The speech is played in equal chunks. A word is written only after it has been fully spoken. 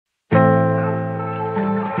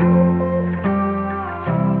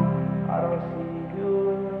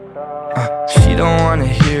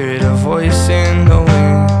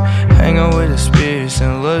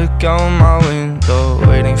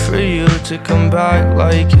to come back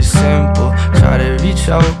like it's simple. Try to reach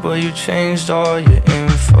out but you changed all your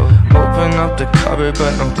info. Open up the cupboard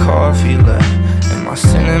but no coffee left, and my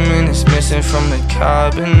cinnamon is missing from the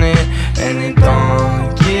cabinet. And it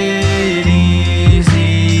don't get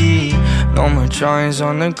easy. No more drawings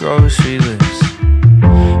on the grocery list.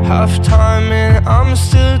 Halftime and I'm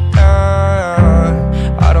still down.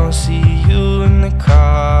 I don't see you in the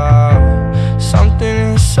crowd. Something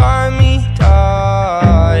inside me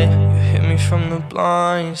died. You hit me from the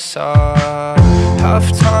blind side.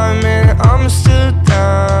 Halftime and I'm still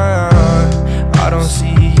down. I don't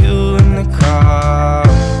see you in the crowd.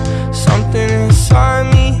 Something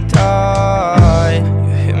inside me died.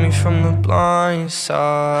 You hit me from the blind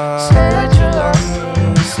side. Say that you love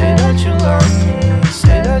me, say that you love me,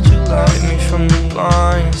 say that you love me. Hit me from the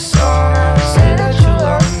blind side. Say that you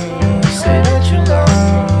love me, say that you love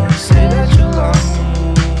me, say that you love me.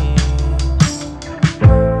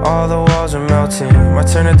 All the walls are melting. My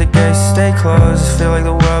turn at the gates, stay closed. Feel like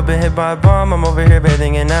the world been hit by a bomb. I'm over here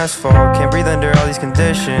bathing in asphalt. Can't breathe under all these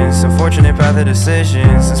conditions. Unfortunate path of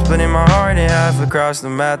decisions. I'm splitting my heart in half across the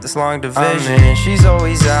map. This long division. She's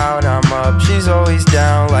always out, I'm up. She's always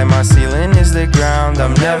down. Like my ceiling is the ground.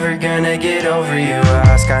 I'm never gonna get over you.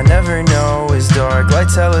 Ask, I never know. It's dark like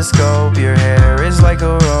telescope. Your hair is like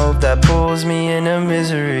a rope that pulls me into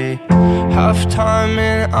misery. Halftime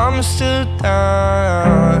and I'm still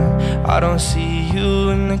down. I don't see you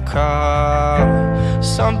in the crowd.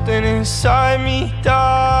 Something inside me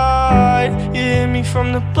died. You hit me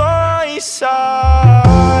from the blind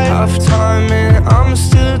side. Halftime and I'm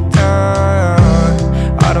still down.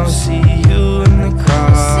 I don't see you in the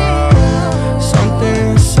crowd. Something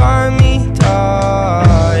inside me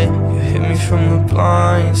died. You hit me from the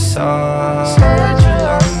blind side. Say that you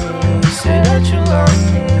love me, say that you love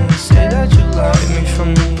me, say that you love me. Hit me from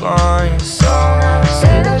the blind side.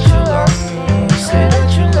 Say that you love me, say that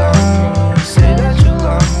you love me, say that you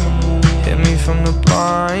love me. Hit me from the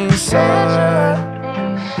blind side.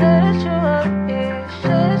 Say that you love me,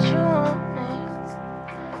 say that you want me.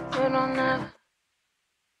 You don't ever